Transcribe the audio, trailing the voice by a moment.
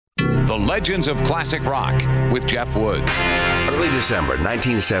The Legends of Classic Rock with Jeff Woods. Early December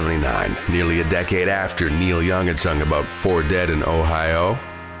 1979, nearly a decade after Neil Young had sung about 4 dead in Ohio,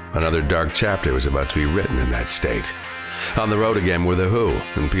 another dark chapter was about to be written in that state. On the road again were The Who,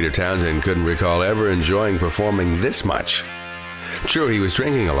 and Peter Townsend couldn't recall ever enjoying performing this much. True, he was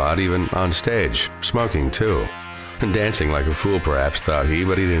drinking a lot, even on stage, smoking too, and dancing like a fool perhaps, thought he,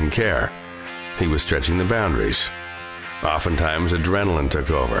 but he didn't care. He was stretching the boundaries. Oftentimes, adrenaline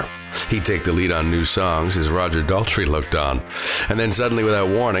took over. He'd take the lead on new songs as Roger Daltrey looked on, and then suddenly, without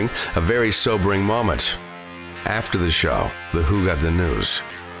warning, a very sobering moment. After the show, The Who got the news.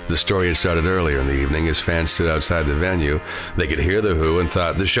 The story had started earlier in the evening as fans stood outside the venue. They could hear The Who and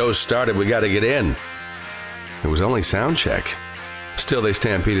thought, the show's started, we gotta get in. It was only sound check. Still, they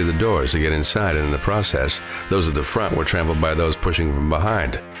stampeded the doors to get inside, and in the process, those at the front were trampled by those pushing from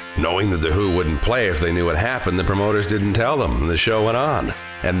behind. Knowing that The Who wouldn't play if they knew what happened, the promoters didn't tell them, and the show went on.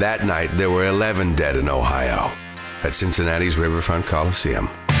 And that night, there were 11 dead in Ohio at Cincinnati's Riverfront Coliseum.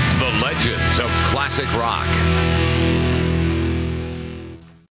 The Legends of Classic Rock.